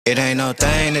It ain't no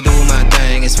thing to do my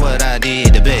thing, it's what I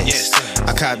did the best.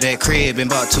 I copped that crib and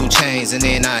bought 2 chains and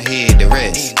then I hid the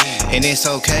rest. And it's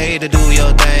okay to do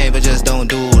your thing, but just don't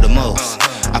do the most.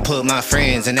 I put my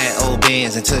friends in that old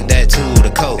Benz and took that to the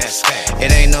coast.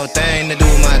 It ain't no thing to do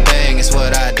my thing, it's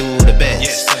what I do the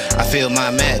best. I filled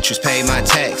my mattress, paid my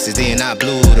taxes, then I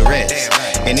blew the rest.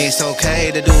 And it's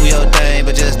okay to do your thing,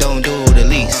 but just don't do the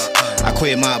least. I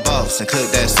quit my boss and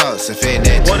cooked that sauce and fed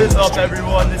that. What is up,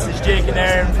 everyone? This is Jake and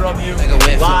Aaron from you,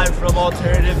 live from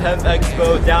Alternative Hemp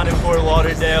Expo down in Fort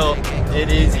Lauderdale. It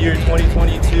is year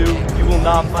 2022. You will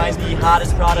not find the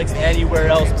hottest products anywhere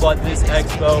else but this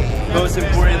expo. Most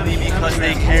importantly, because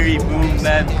they carry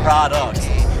movement products.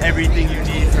 Everything you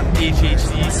need from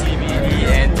THC, CBD,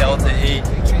 and Delta 8.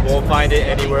 You won't find it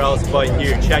anywhere else but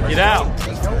here. Check it out.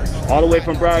 All the way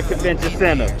from Bragg Convention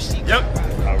Center. Yep.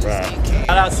 Alright.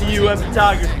 Shout out CUN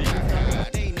Photography.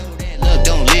 Look,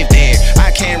 don't live there.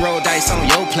 I can't roll dice on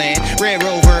your plan. Red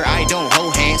Rover, I don't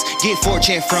hold hands. Get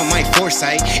fortune from my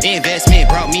foresight. Investment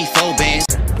brought me 4 bands.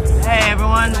 Hey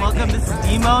everyone, welcome. This is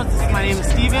Demo. My name is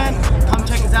Steven. Come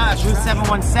check us out at booth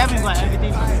 717. We got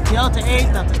everything from Delta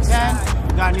 8, Delta 10.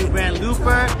 We got a new brand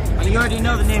Looper. And you already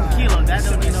know the name Kilo. That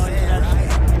don't need no introduction.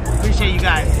 Appreciate you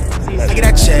guys. See you soon. Look at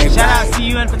that check. Shout out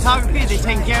CUN Photography. They're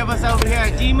taking care of us over here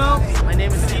at Demo. My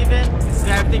name is Steven. We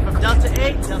got everything from Delta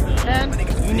 8, Delta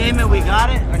 10. You name it, we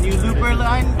got it. Our new Looper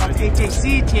line. Got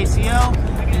HHC, THCO.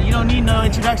 And you don't need no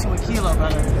introduction with Kilo,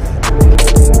 brother.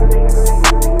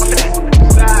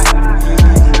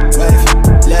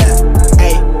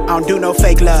 Hey, I don't do no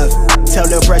fake love. Tell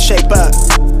lil' bruh shape up.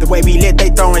 The way we lit, they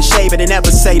throwin' shade, but they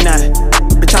never say nothing.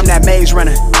 Bitch, I'm that maze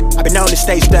runner. I've been known to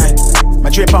stay stunned. My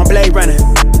drip on Blade Runner.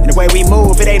 And the way we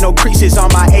move, it ain't no creases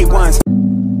on my A1s.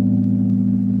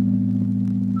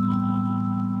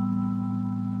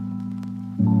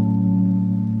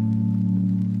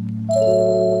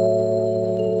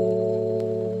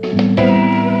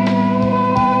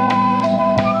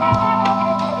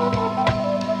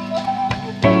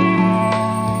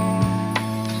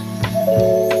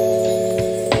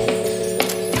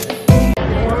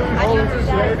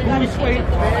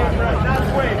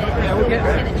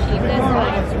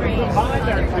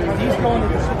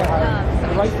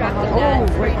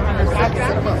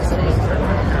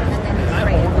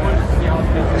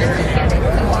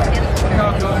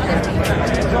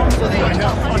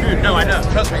 No, I know.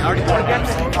 Trust me. I already thought again. I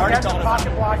already thought about it.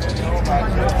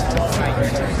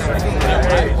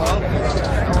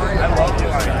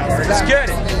 Let's get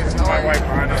it. My wife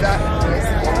behind us.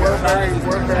 We're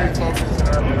very focused in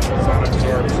our business on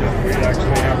absorption. We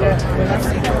actually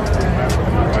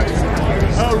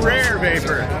have a rare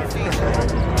vapor.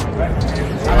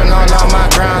 I've been on my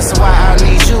ground, so I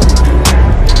need you.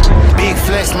 Big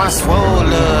flex, my swole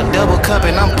up. Double cup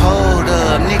and I'm pulled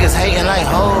up. Niggas hating like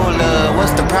hold up. What's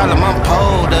the problem? I'm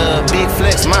pulled up. Big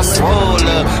flex, my swole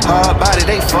up. Hard body,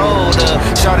 they fold up.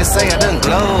 Shorty say I done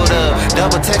glowed up.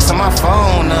 Double text on my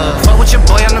phone up. Fuck with your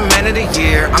boy, I'm the man of the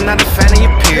year. I'm not a fan of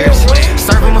your peers.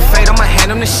 Serve him a fate, I'ma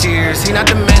hand him the shears. He not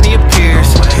the man he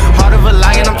appears. Heart of a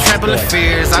lion, I'm trampling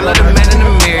fears. I love the man in the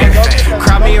mirror.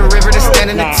 Cry me a river to stand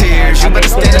in the tears. You better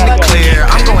stand in the clear.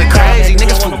 I'm going crazy,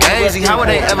 niggas from Daisy. How would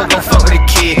they ever go fuck with a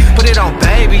kid? Put it on,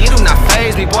 baby, you do not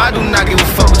faze me. Boy, I do not give a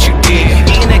fuck what you did.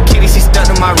 Eating that kitty, she stuck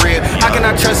to my rib. How can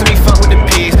I trust him? He fuck with the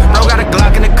pigs. Bro got a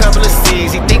Glock and a couple of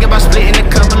C's. He think about splitting a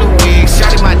couple of wigs.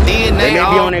 Shotty my DNA. They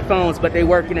may be on their phones, but they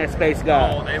working at Space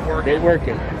God. Oh, they working. They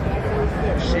working.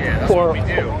 Shit, that's what we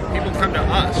do. People come to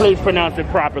us. Please pronounce it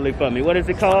properly for me. What is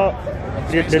it called?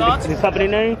 The company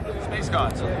name? Space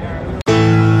Gods.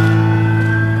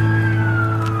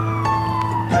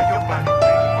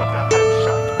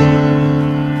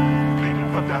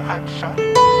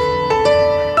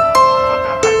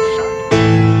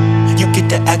 You get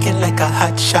to acting like a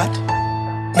hot shot.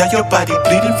 Now your body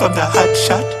bleeding from the hot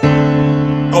shot.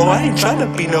 Oh, I ain't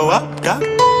tryna be no up, doc.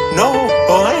 No,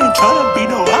 oh, I ain't tryna be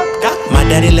no up, doc. My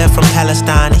daddy left from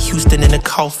Palestine and Houston in a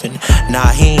coffin.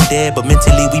 Nah, he ain't dead, but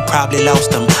mentally we probably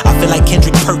lost him. I feel like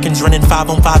Kendrick Perkins running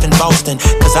 5-on-5 in Boston.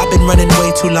 Cause I've been running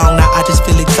way too long, now I just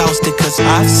feel exhausted. Cause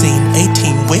I've seen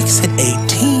 18 wakes at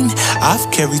 18. I've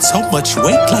carried so much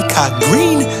weight like Hot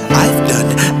Green. I've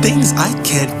done things I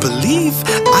can't believe.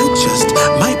 I just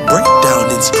might break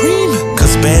down and scream.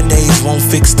 Cause band-aids won't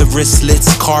fix the wristlets.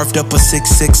 Carved up a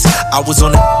 6'6". I was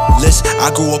on the list,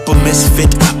 I grew up a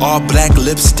misfit. All black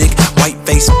lipstick, white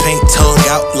face paint, tongue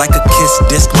out like a kiss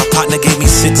disc. My partner gave me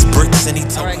 6 bricks and he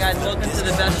told me. Alright guys, welcome to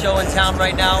the best show in town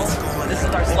right now. This is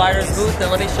our sliders booth,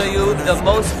 and let me show you the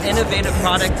most innovative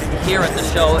product here at the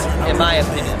show, in my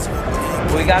opinion.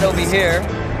 What we got over here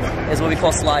is what we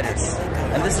call sliders.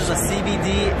 and this is a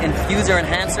CBD infuser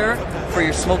enhancer for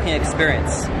your smoking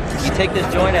experience. You take this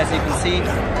joint, as you can see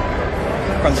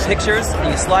from the pictures,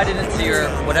 and you slide it into your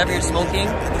whatever you're smoking,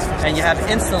 and you have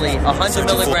instantly 100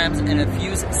 milligrams in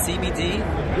infused CBD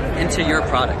into your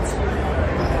product.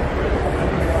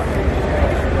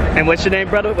 And what's your name,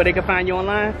 brother? Where they can find you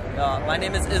online? My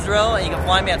name is Israel, and you can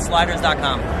find me at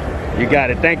sliders.com. You got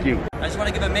it. Thank you. I just want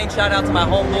to give a main shout out to my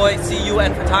homeboy,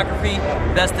 CUN Photography,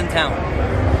 best in town.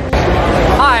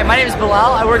 Hi, my name is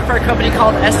Bilal. I work for a company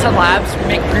called S10 Labs. We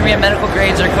make premium medical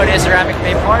grade zirconia ceramic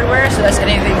vape hardware, so that's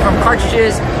anything from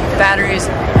cartridges, batteries,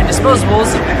 and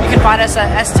disposables. You can find us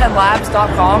at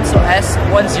s10labs.com, so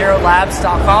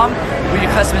s10labs.com. We do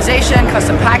customization,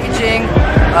 custom packaging,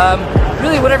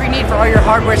 really whatever you need for all your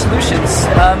hardware solutions.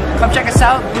 Come check us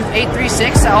out, booth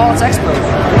 836 at All Expo.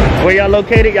 Where y'all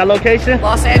located? Y'all location?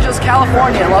 Los Angeles,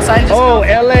 California. Los Angeles. Oh,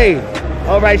 LA.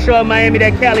 All right, show her Miami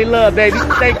that Cali love, baby.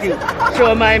 Thank you. Show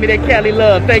her Miami that Cali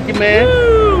love. Thank you, man.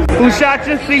 Woo. Who shot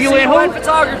you? See you in who?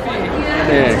 Photography.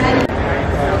 Yeah.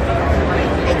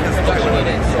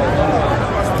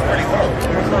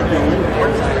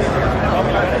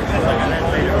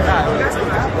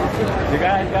 You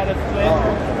guys got a split?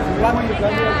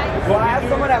 Well, I have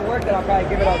someone at work that I'll probably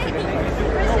give it all to.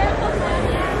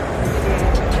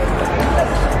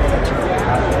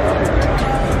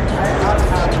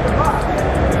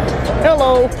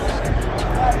 Hello.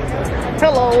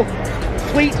 Hello.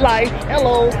 Sweet life.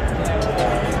 Hello.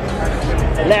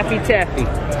 Laffy Taffy.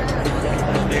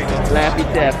 Laffy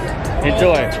Taffy.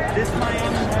 Enjoy. This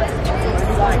Miami,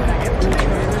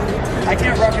 I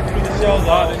can't rock it through the show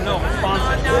though. There's no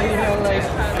sponsors. You know, like,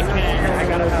 I can't. I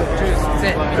gotta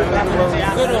sit.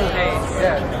 Good old days.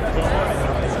 Yeah.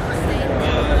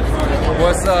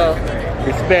 What's up?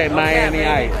 Respect Miami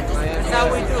Ice. That's how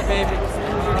we do, baby.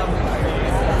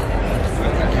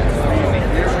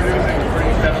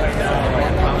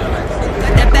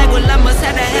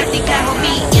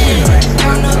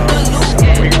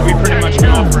 We pretty much go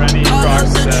for any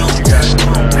products that you guys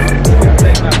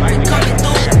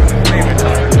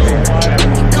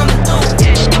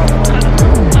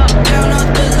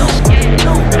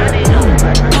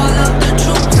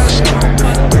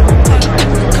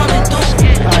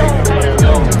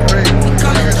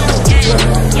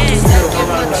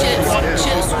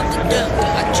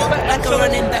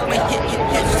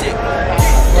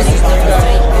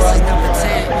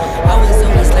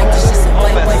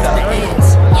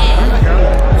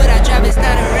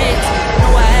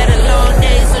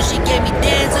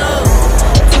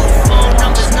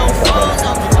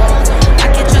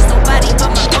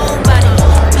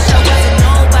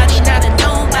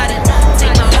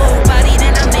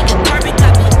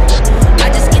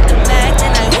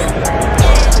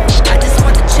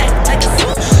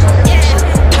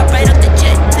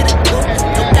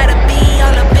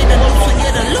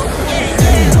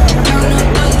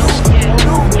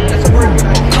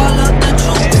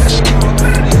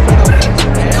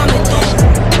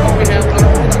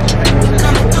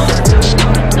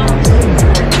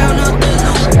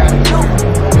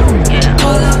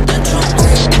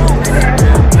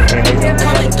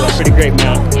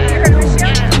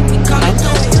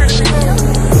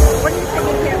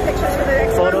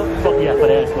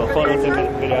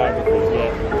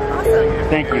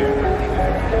Thank you.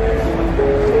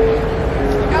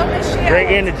 Great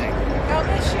energy.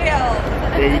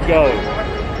 There you go.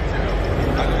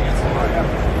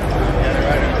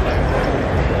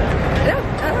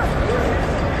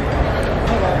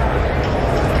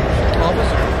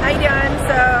 How you doing?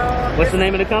 So, what's the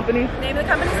name of the company? The name of the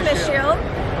company is Mist Shield.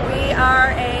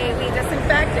 We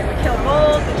disinfect and we kill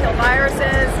mold, we kill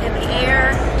viruses in the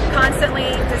air,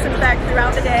 constantly disinfect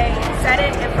throughout the day, set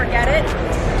it and forget it.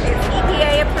 It's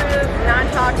EPA approved,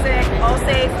 non-toxic, all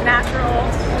safe, natural,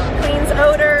 cleans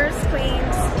odors,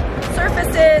 cleans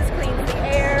surfaces, cleans the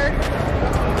air.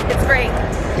 It's great.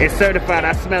 It's certified.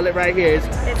 I smell it right here.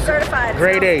 It's certified.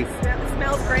 Grade A. It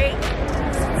smells great.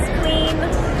 It's clean,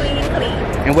 clean, clean.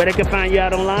 And where they can find you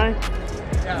out online?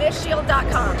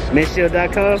 MistShield.com.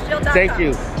 MistShield.com? Thank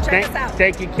you. Check us out.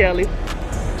 Thank you, Kelly.